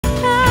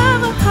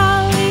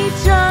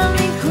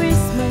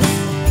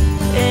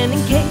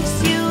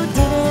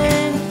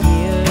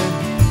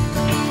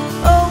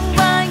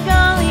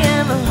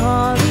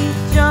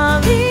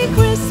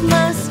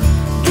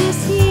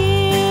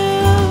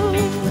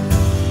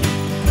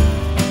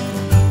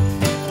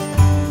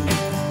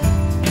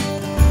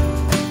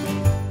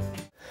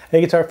Hey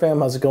Guitar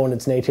Fam, how's it going?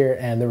 It's Nate here,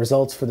 and the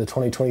results for the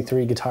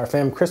 2023 Guitar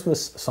Fam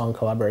Christmas song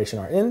collaboration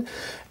are in,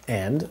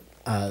 and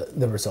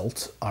the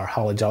results are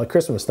Holly Jolly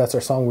Christmas. That's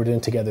our song we're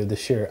doing together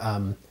this year.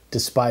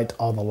 Despite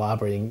all the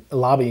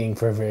lobbying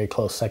for a very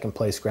close second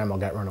place, Grandma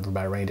got run over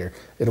by a reindeer.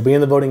 It'll be in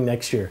the voting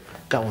next year,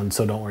 that one,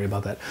 so don't worry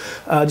about that.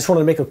 I just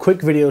wanted to make a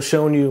quick video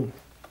showing you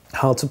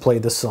how to play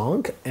this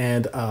song,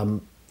 and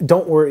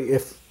don't worry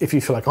if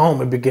you feel like, oh,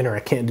 I'm a beginner, I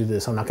can't do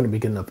this, I'm not going to be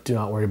good enough. Do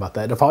not worry about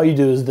that. If all you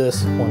do is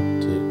this,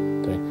 1, 2,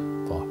 3,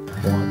 4,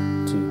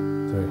 1,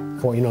 2,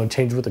 3, 4, you know,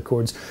 change with the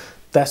chords,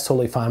 that's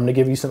totally fine. I'm going to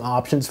give you some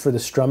options for the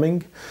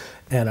strumming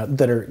and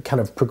that are kind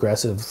of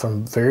progressive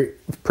from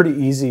pretty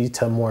easy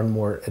to more and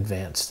more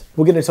advanced.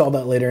 We'll get into all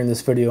that later in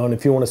this video, and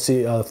if you want to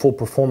see a full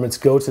performance,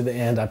 go to the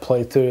end. I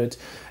play through it,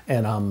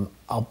 and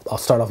I'll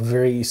start off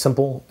very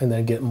simple and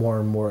then get more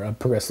and more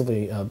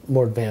progressively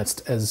more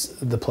advanced as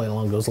the play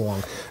along goes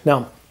along.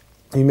 Now,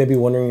 you may be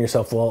wondering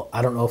yourself, well,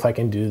 I don't know if I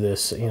can do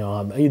this. You know,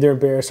 I'm either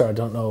embarrassed or I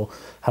don't know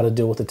how to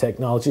deal with the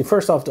technology.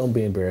 First off, don't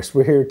be embarrassed.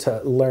 We're here to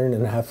learn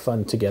and have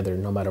fun together,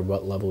 no matter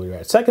what level you're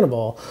at. Second of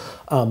all,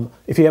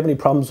 if you have any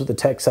problems with the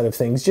tech side of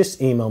things,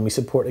 just email me,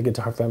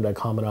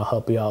 support@guitarfam.com, and I'll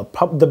help you out.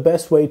 The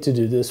best way to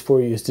do this for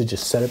you is to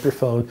just set up your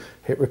phone,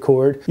 hit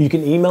record. You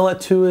can email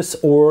it to us,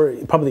 or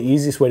probably the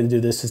easiest way to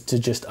do this is to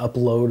just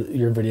upload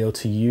your video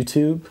to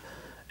YouTube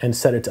and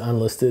set it to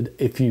unlisted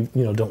if you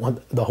don't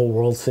want the whole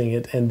world seeing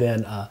it, and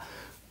then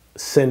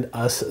send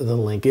us the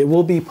link. It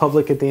will be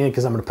public at the end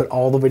because I'm going to put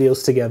all the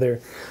videos together,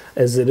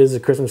 as it is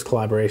a Christmas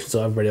collaboration,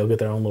 so everybody will get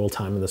their own little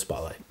time in the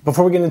spotlight.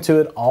 Before we get into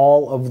it,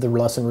 all of the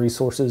lesson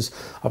resources,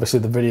 obviously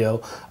the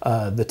video,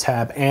 the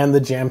tab, and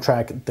the jam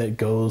track that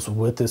goes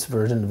with this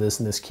version of this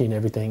and this key and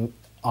everything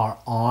are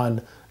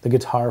on the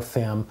Guitar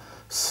Fam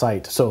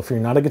site. So if you're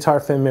not a Guitar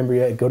Fam member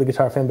yet, go to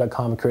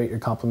guitarfam.com, create your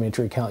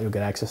complimentary account. You'll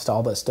get access to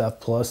all that stuff,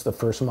 plus the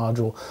first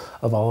module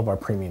of all of our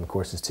premium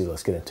courses too.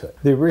 Let's get into it.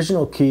 The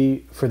original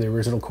key for the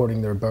original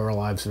chording, the Burl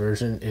Ives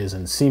version, is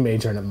in C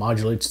major, and it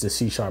modulates to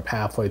C sharp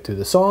halfway through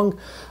the song.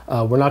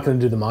 We're not going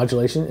to do the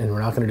modulation, and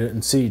we're not going to do it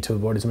in C to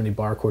avoid as many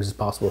bar chords as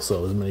possible,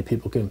 so as many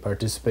people can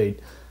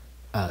participate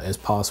as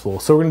possible.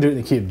 So we're going to do it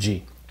in the key of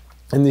G.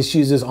 And this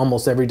uses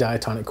almost every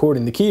diatonic chord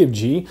in the key of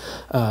G.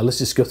 Let's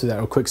just go through that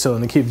real quick. So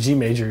in the key of G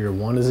major, your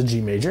 1 is a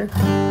G major,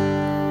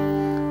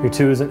 your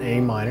 2 is an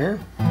A minor,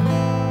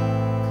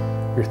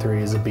 your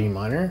 3 is a B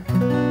minor.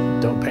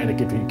 Don't panic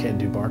if you can't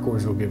do bar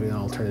chords, we'll give you an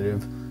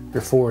alternative.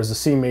 Your 4 is a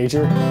C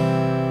major,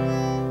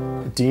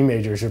 D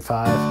major is your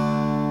 5,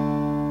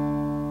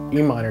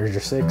 E minor is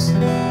your 6,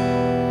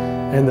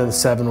 and then the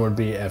 7 would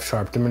be F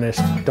sharp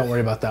diminished. Don't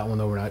worry about that one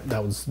though,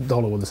 that was the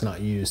only one that's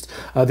not used.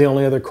 The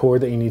only other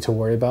chord that you need to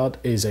worry about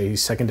is a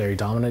secondary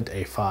dominant,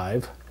 a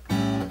 5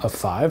 of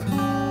 5,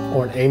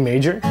 or an A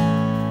major,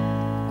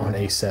 or an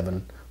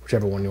A7,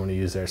 whichever one you want to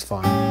use there is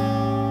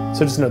fine.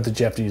 So just note that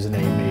you have to use an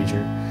A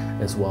major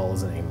as well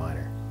as an A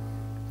minor.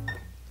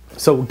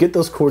 So get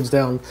those chords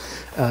down.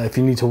 If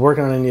you need to work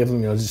on any of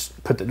them,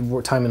 just put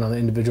the time in on the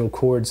individual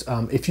chords.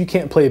 If you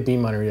can't play a B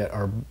minor yet,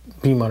 or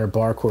B minor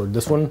bar chord,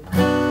 this one,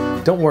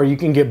 don't worry, you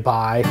can get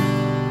by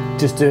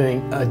just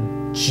doing a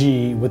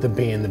G with a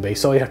B in the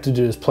bass. All you have to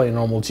do is play a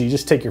normal G.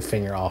 Just take your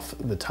finger off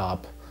the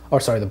top, or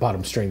sorry, the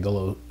bottom string, the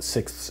low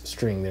 6th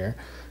string there,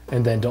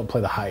 and then don't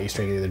play the high A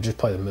string either, just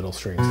play the middle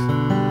strings.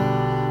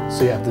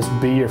 So you have this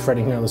B, you're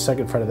fretting here on the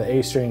 2nd fret of the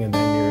A string, and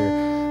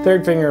then your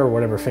 3rd finger, or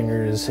whatever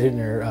finger is hitting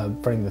your,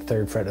 fretting the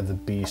 3rd fret of the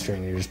B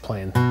string. You're just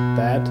playing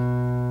that,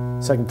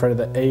 2nd fret of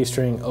the A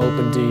string,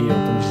 open D,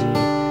 open G,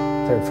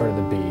 3rd fret of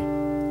the B,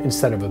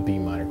 instead of a B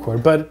minor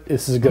chord. But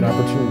this is a good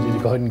opportunity to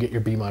go ahead and get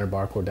your B minor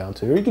bar chord down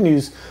too. Or you can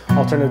use,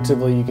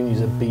 alternatively, you can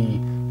use a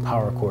B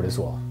power chord as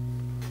well.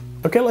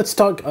 Okay, let's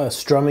talk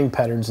strumming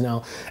patterns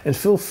now, and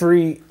feel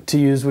free to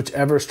use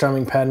whichever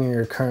strumming pattern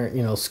your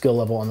current skill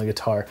level on the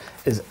guitar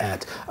is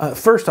at.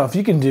 First off,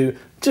 you can do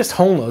just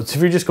whole notes.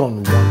 If you're just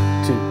going 1, 2,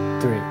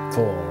 3,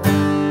 4,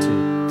 1,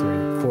 2,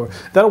 3, 4,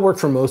 that'll work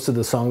for most of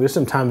the song. There's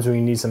some times when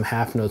you need some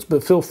half notes,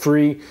 but feel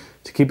free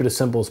to keep it as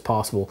simple as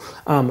possible.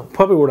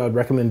 Probably what I'd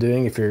recommend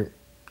doing if you've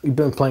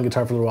been playing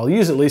guitar for a little while,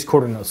 use at least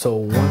quarter notes. So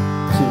 1, 2, 3, 4,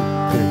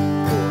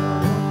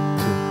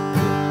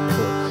 1, 2,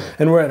 3, 4.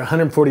 And we're at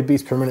 140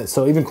 beats per minute,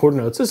 so even quarter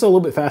notes, this is a little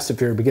bit fast if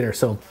you're a beginner,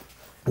 so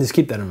just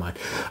keep that in mind.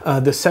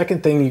 The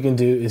second thing you can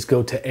do is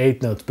go to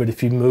 8th notes, but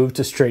if you move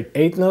to straight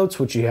 8th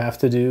notes, what you have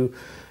to do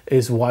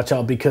is watch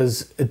out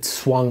because it's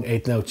swung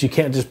 8th notes. You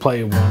can't just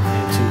play 1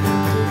 and 2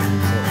 and 3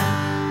 and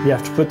 4. You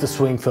have to put the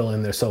swing fill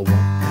in there, so 1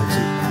 and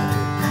 2.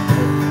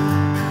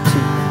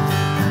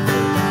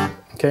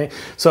 Okay,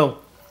 so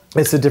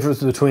it's the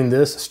difference between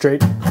this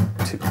straight 2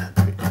 and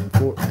 3 and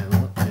 4 and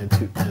 1 and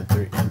 2 and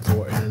 3 and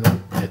 4 and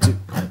 1 and 2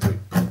 and 3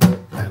 and 4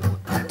 and 1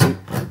 and 2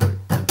 and 3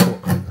 and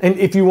 4. And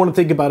if you want to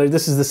think about it,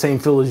 this is the same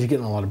feel as you get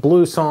in a lot of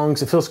blues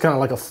songs. It feels kind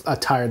of like a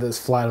tire that's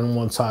flat on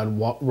one side,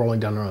 rolling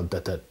down the road. Da,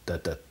 da, da,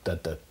 da, da,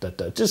 da, da,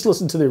 da. Just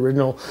listen to the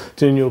original,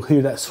 and you'll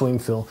hear that swing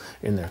fill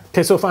in there.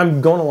 Okay, so if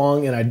I'm going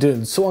along and I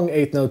do swung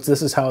 8th notes,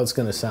 this is how it's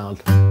going to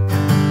sound.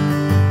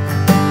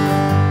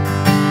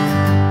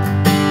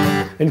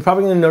 And you're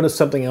probably gonna notice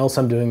something else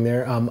I'm doing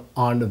there. On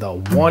the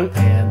one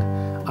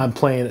and, I'm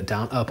playing it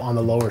down up on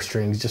the lower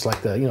strings, just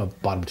like the, you know,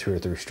 bottom 2 or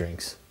 3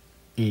 strings,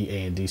 E,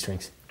 A, and D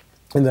strings.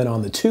 And then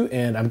on the 2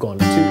 and, I'm going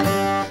to 2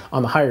 and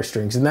on the higher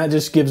strings. And that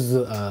just gives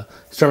the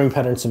strumming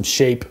pattern some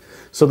shape.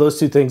 So those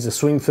two things, the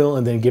swing fill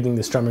and then giving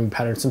the strumming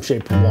pattern some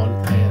shape, 1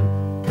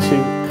 and 2,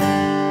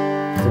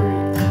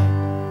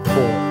 3,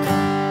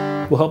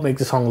 4, will help make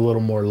the song a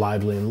little more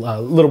lively and a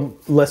little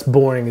less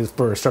boring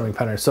for a strumming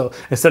pattern. So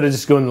instead of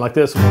just going like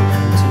this, 1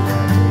 and 2,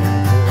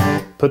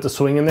 3, 4, put the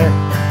swing in there,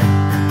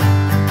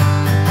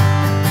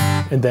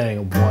 and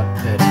then 1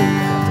 and 2,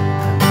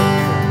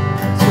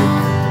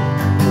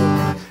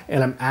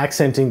 and I'm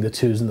accenting the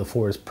 2s and the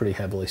 4s pretty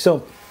heavily.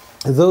 So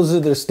those are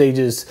the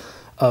stages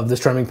of the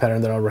strumming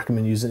pattern that I'll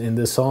recommend using in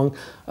this song.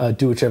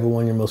 Do whichever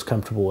one you're most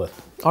comfortable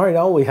with. All right,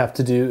 all we have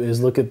to do is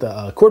look at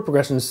the chord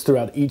progressions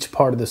throughout each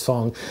part of the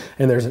song.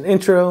 And there's an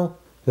intro,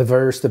 the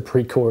verse, the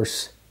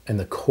pre-chorus, and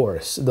the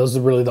chorus. Those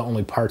are really the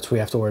only parts we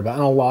have to worry about.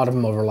 And a lot of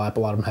them overlap, a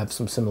lot of them have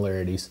some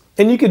similarities.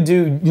 And you could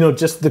do, you know,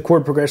 just the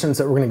chord progressions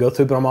that we're gonna go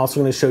through, but I'm also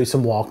gonna show you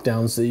some walk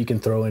downs that you can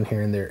throw in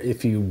here and there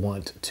if you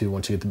want to,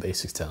 once you get the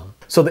basics down.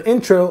 So the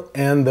intro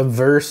and the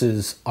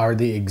verses are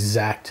the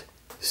exact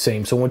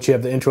same. So once you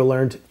have the intro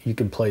learned, you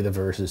can play the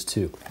verses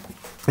too.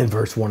 And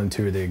verse 1 and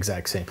 2 are the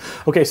exact same.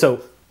 Okay,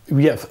 so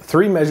we have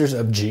 3 measures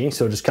of G.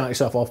 So just count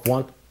yourself off.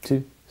 1,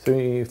 2,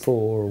 3,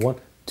 4, 1,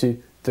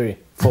 2, 3,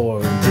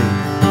 4, and G.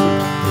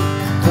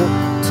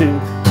 2, 2, 3,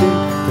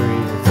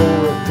 4,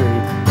 3,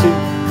 2,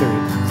 3,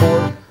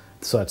 4.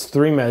 So that's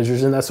 3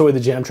 measures, and that's the way the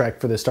jam track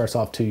for this starts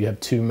off too. You have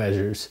 2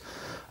 measures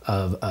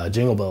of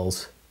Jingle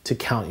Bells to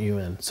count you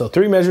in. So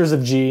 3 measures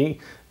of G,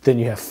 then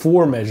you have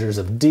 4 measures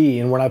of D,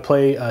 and when I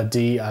play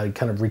D, I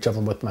kind of reach up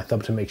with my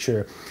thumb to make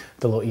sure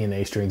the little E and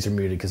A strings are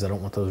muted because I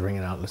don't want those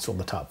ringing out. It's on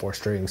the top 4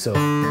 strings. So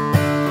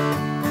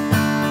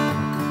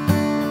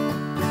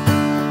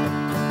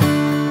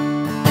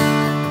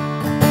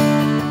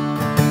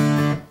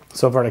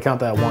far to count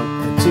that 1,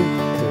 2, 3,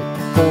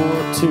 4,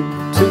 2,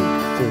 2,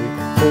 3,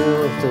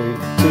 4, 3,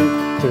 2,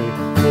 3,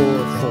 4,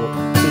 4,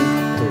 2,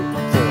 3,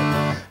 4.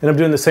 And I'm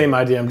doing the same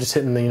idea. I'm just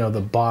hitting the, you know, the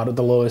bottom,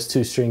 the lowest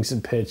 2 strings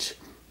in pitch,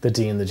 the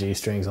D and the G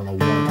strings on the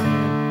 1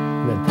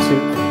 and then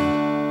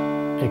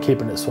 2 and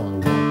keeping it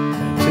swung 1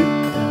 and 2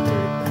 and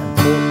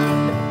 3 and 4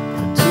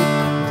 and 2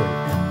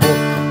 and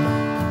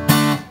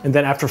 3, 4. And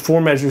then after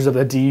 4 measures of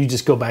the D, you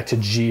just go back to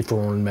G for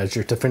 1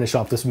 measure to finish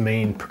off this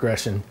main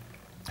progression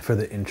for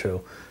the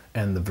intro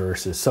and the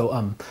verses. So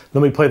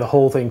let me play the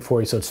whole thing for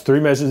you. So it's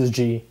 3 measures of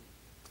G,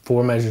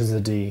 4 measures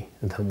of D,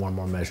 and then 1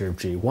 more measure of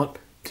G. 1,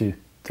 2,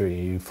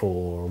 3,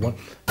 4, 1,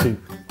 2,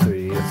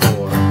 3,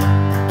 4.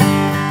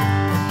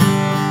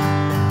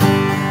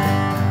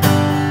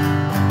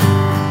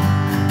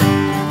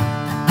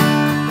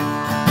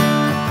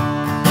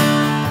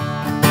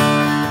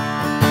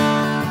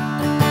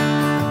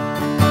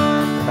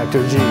 Back to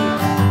G.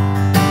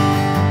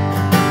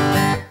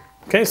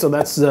 Okay, so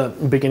that's the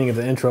beginning of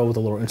the intro with a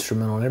little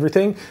instrumental and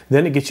everything.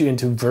 Then it gets you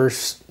into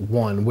verse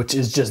 1, which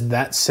is just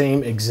that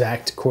same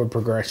exact chord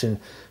progression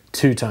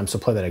 2 times. So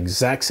play that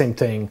exact same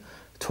thing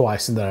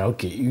twice and that'll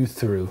get you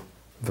through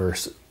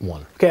verse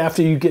 1. Okay,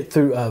 after you get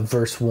through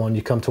verse 1,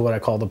 you come to what I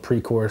call the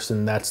pre-chorus,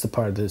 and that's the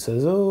part that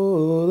says,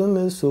 oh, the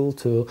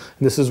mistletoe.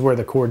 And this is where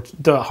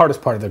the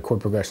hardest part of the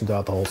chord progression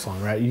throughout the whole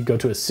song, right? You go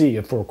to a C,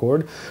 a 4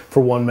 chord, for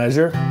 1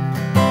 measure.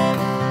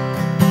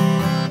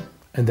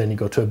 And then you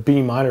go to a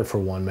B minor for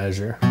 1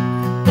 measure.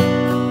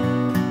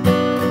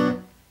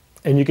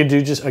 And you can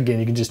do just,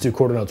 again, you can just do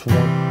quarter notes.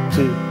 1, 2,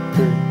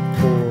 3,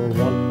 4,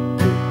 1,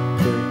 2,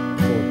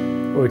 3,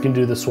 4. Or you can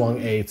do the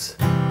swung 8s.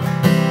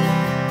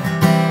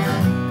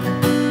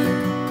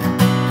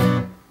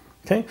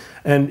 Okay,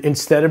 and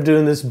instead of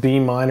doing this B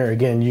minor,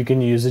 again, you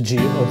can use a G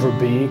over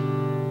B,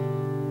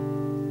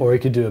 or you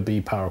could do a B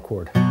power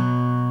chord.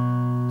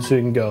 So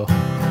you can go.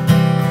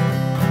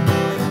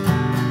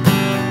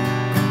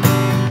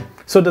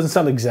 So it doesn't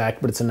sound exact,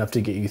 but it's enough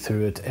to get you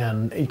through it.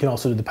 And you can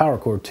also do the power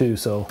chord too,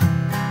 so.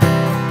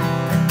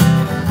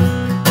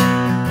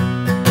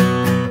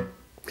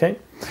 Okay,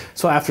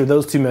 so after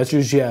those 2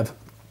 measures, you have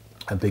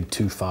a big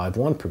 2, 5,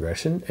 1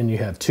 progression, and you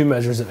have 2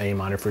 measures of A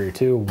minor for your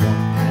 2, 1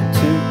 and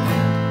 2,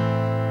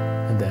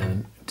 and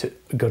then to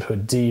go to a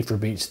D for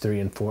beats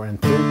 3 and 4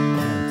 and 3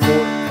 and 4,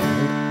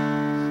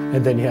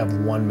 and then you have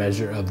 1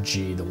 measure of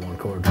G, the 1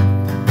 chord.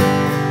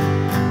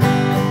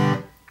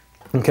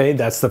 Okay,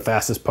 that's the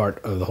fastest part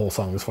of the whole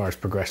song as far as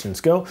progressions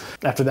go.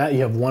 After that,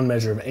 you have 1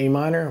 measure of A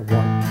minor, 1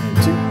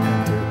 and 2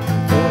 and 3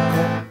 and 4,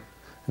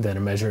 and then a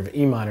measure of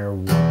E minor,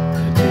 1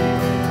 and 2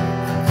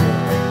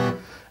 and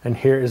 4. And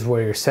here is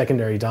where your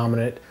secondary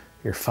dominant,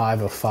 your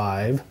 5 of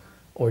 5,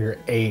 or your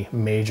A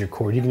major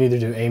chord. You can either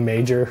do A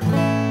major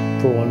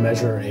for 1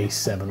 measure or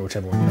A7,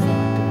 whichever one you feel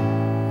like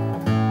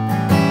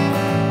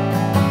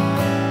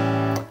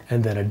doing.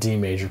 And then a D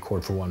major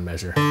chord for 1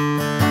 measure.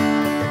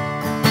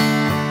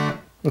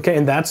 Okay,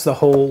 and that's the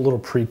whole little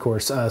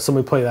pre-chorus. So let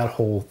me play that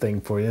whole thing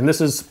for you. And this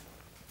is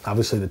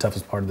obviously the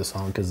toughest part of the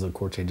song because the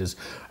chord changes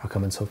are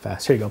coming so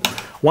fast. Here you go.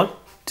 1,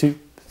 2,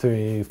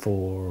 3,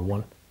 4,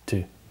 1,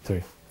 2,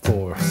 3,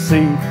 4. C,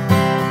 B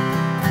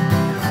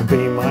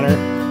minor,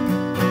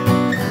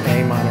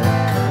 A minor,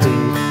 D,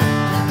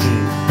 G,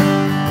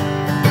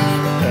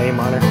 A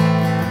minor,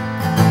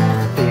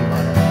 E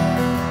minor,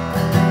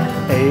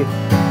 A,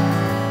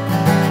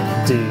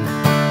 D.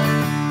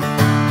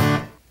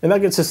 And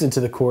that gets us into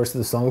the chorus of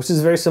the song, which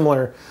is very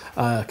similar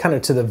kind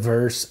of to the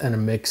verse and a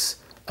mix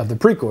of the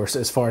pre-chorus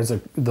as far as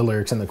the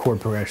lyrics and the chord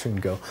progression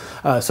go.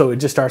 So it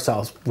just starts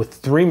out with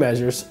 3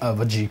 measures of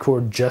a G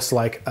chord, just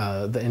like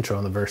the intro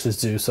and the verses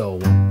do. So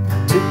 1, 2, 3,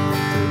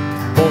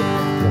 4,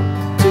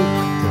 1, 2, 3,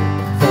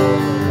 4,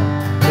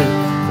 1, 2,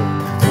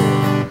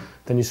 3, 4.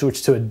 Then you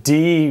switch to a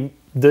D.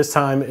 This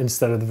time,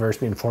 instead of the verse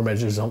being 4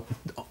 measures,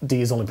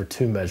 D is only for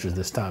 2 measures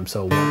this time.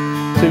 So 1,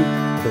 2, 3,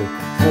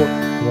 4,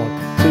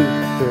 1, 2,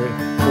 3,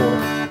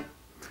 4.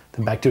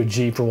 Then back to a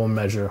G for 1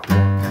 measure. 1,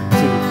 2,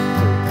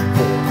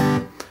 3,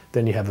 4.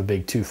 Then you have a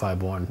big 2,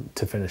 5, 1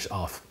 to finish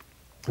off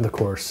the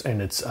chorus,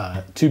 and it's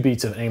 2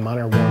 beats of A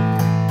minor, 1, 2,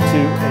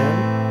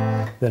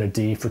 and then a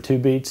D for 2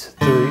 beats,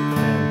 3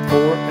 and 4,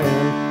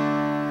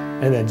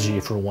 and then G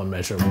for 1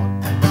 measure, 1, 2,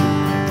 and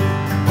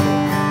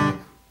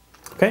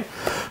 3, 4. Okay,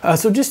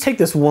 so just take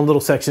this one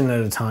little section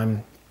at a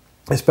time,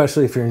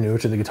 especially if you're newer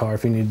to the guitar.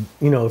 If you need,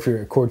 if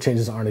your chord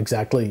changes aren't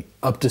exactly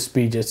up to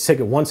speed, just take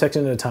it one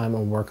section at a time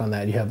and work on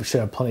that. You should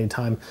have plenty of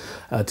time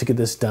to get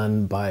this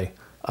done by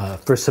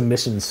for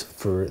submissions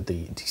for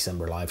the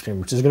December live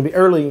stream, which is going to be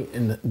early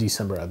in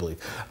December, I believe.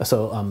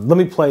 So let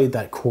me play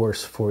that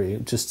chorus for you,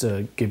 just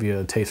to give you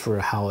a taste for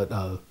how it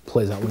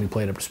plays out when you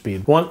play it up to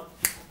speed. 1,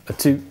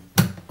 2,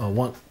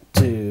 1,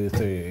 2,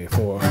 3,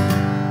 4.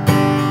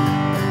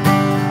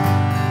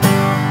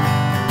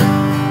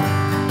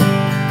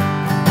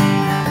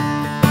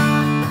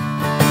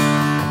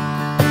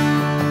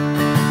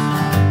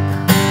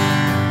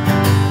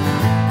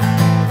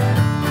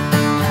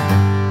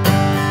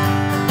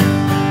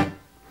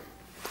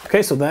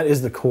 Okay, so that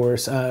is the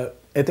chorus. At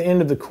the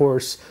end of the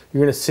chorus,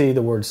 you're going to see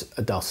the words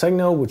dal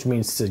segno, which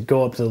means to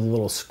go up to the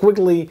little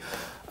squiggly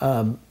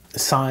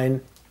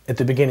sign at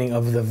the beginning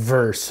of the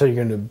verse. So you're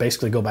going to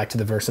basically go back to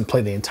the verse and play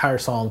the entire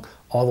song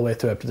all the way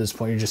through up to this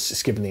point. You're just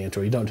skipping the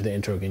intro. You don't do the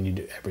intro again, you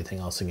do everything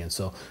else again.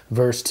 So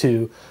verse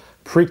 2,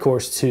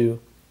 pre-chorus 2,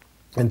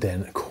 and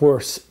then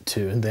chorus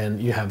 2, and then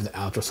you have the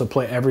outro. So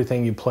play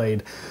everything you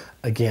played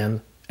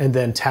again, and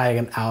then tag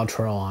an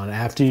outro on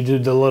after you do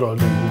the little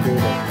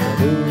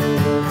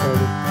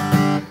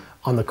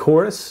on the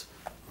chorus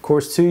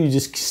 2, you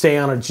just stay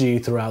on a G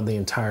throughout the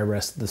entire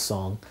rest of the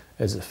song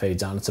as it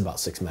fades out. It's about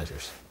 6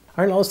 measures.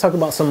 All right, now let's talk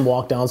about some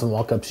walk downs and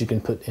walk ups you can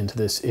put into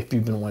this if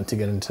you've been wanting to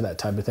get into that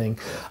type of thing.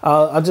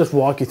 I'll just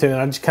walk you through,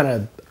 and I just kind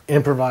of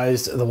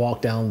improvised the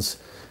walk downs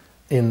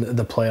in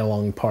the play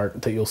along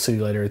part that you'll see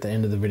later at the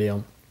end of the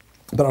video.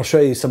 But I'll show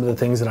you some of the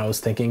things that I was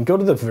thinking. Go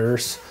to the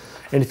verse,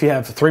 and if you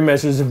have 3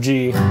 measures of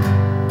G,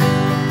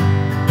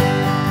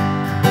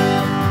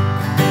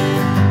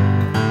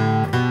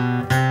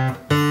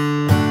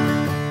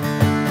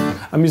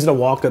 I'm using a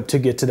walk up to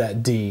get to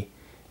that D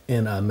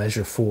in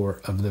measure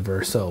 4 of the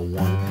verse. So 1, 2,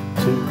 3,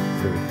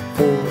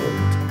 4,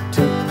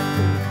 2, 3,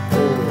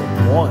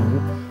 4,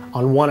 1.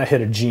 On 1, I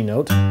hit a G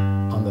note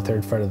on the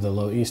 3rd fret of the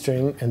low E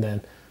string, and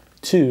then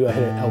 2, I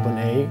hit an open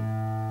A,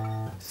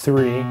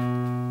 3,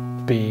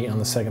 B on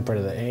the 2nd fret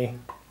of the A,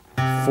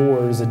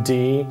 4 is a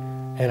D,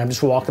 and I'm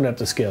just walking up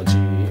the scale, G,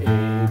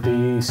 A,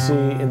 B, C,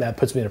 and that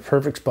puts me in a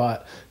perfect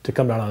spot to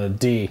come down on a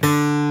D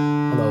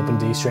on the open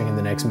D string in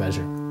the next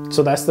measure.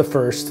 So that's the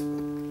first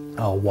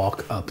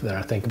walk up that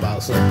I think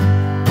about. So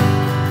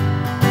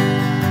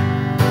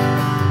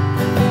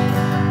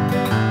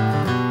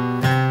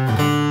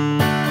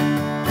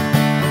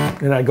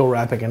and I go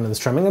right back into the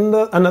strumming. And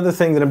another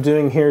thing that I'm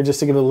doing here, just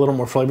to give it a little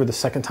more flavor the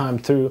second time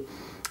through,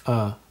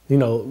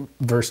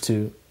 verse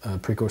 2,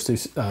 pre-chorus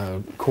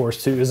 2,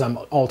 chorus 2, is I'm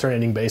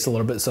alternating bass a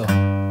little bit. So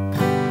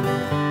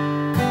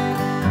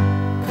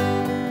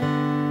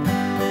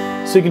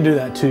you can do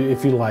that too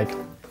if you like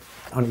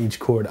on each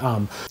chord.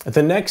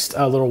 The next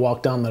little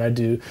walk down that I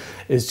do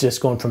is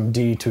just going from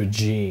D to a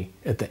G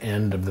at the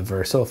end of the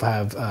verse. So if I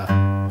have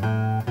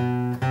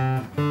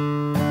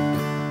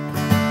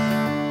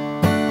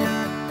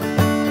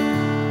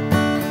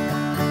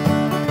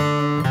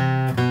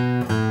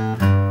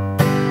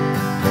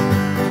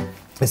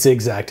it's the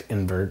exact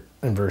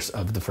inverse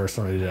of the first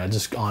one I did. I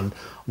just on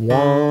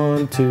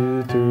 1,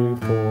 2, 3,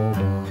 4,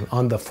 1.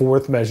 On the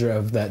 4th measure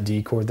of that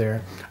D chord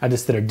there, I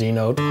just did a D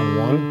note on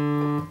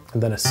 1,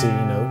 and then a C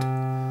note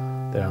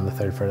there on the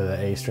 3rd fret of the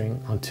A string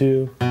on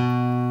 2,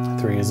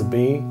 3 is a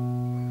B,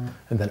 and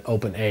then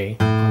open A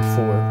on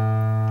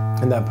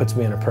 4, and that puts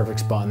me in a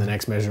perfect spot in the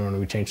next measure when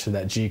we change to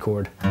that G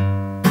chord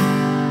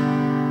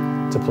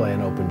to play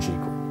an open G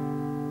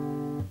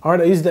chord. All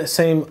right, I used that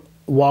same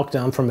walk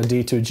down from a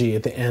D to a G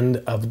at the end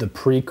of the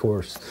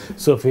pre-chorus.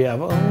 So if we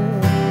have A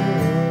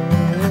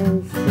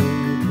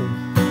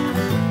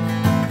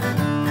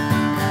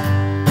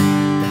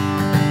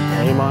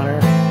minor,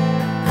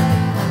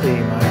 E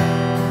minor,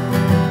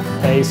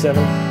 A7,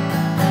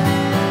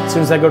 As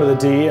soon as I go to the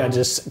D, I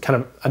just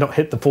kind of, I don't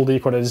hit the full D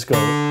chord, I just go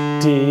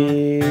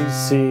D,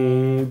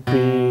 C, B,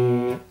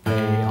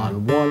 A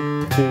on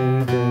 1, 2, 3, 4,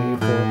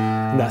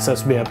 and that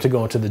sets me up to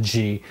go into the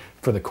G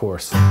for the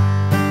chorus.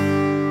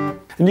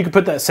 And you can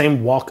put that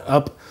same walk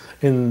up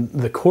in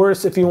the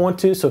chorus if you want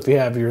to. So if you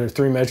have your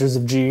 3 measures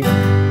of G, 2, 2, 3,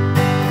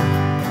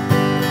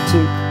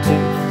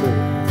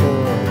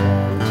 4,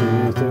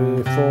 1,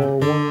 2, 3, 4,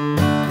 1.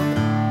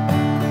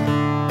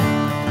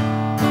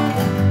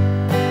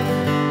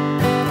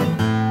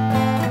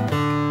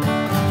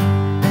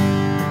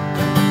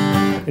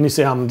 And you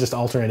see how I'm just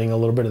alternating a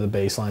little bit of the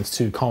bass lines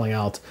too, calling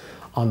out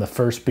on the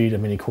first beat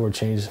of any chord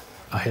change,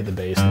 I hit the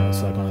bass note.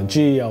 So like on a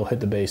G, I'll hit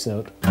the bass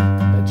note,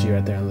 that G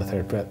right there on the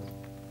 3rd fret,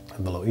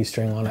 and below E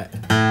string on it.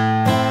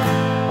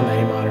 On the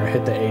A minor,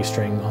 hit the A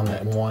string on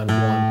that 1, 1, 2,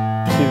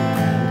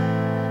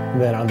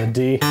 and then on the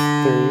D, 3, 4,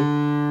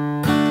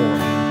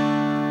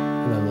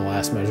 and then the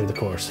last measure of the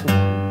chorus.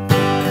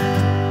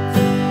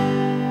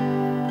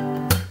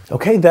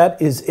 Okay,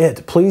 that is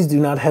it. Please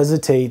do not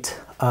hesitate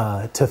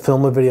to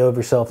film a video of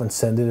yourself and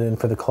send it in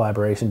for the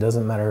collaboration.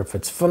 Doesn't matter if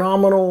it's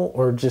phenomenal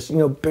or just, you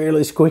know,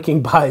 barely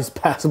squeaking by is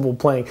passable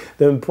playing.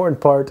 The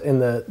important part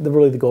and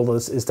really the goal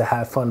is to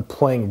have fun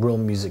playing real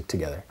music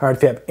together. All right,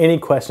 if you have any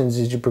questions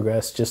as you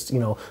progress, just, you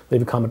know,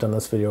 leave a comment on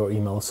this video or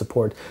email us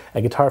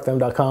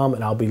support@guitarfm.com,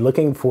 and I'll be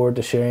looking forward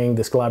to sharing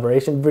this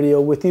collaboration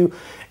video with you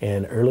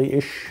in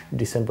early-ish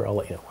December. I'll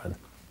let you know when.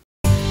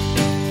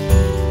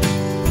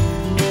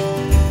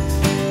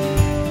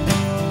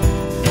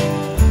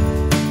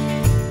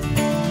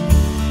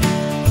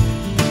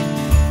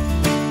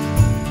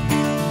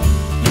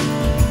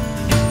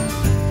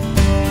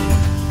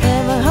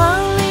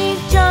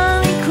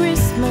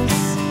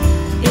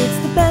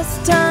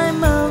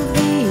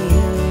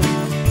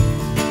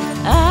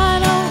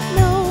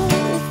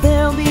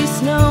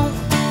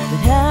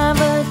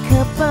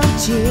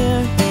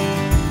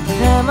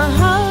 Have a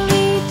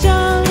holly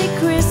jolly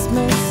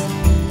Christmas,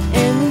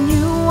 and when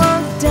you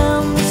walk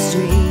down the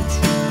street,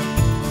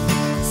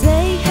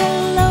 say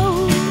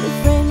hello to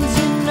friends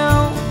you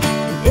know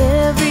and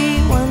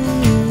everyone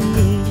you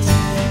meet.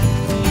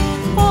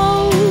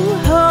 Oh,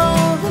 ho,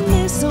 the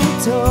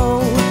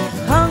mistletoe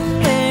hung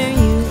where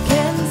you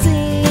can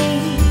see.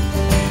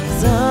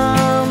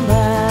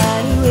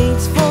 Somebody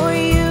waits for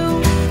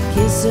you,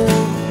 kiss her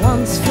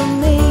once for me.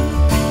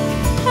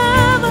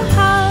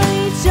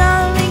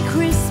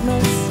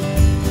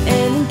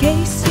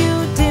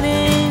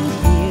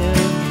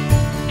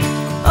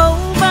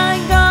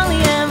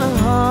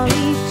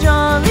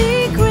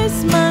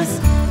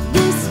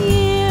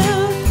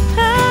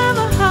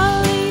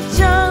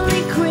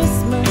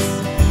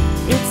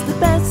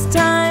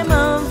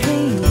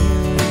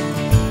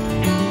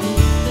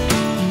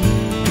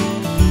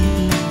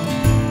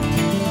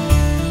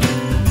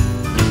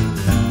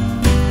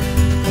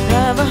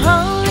 Have a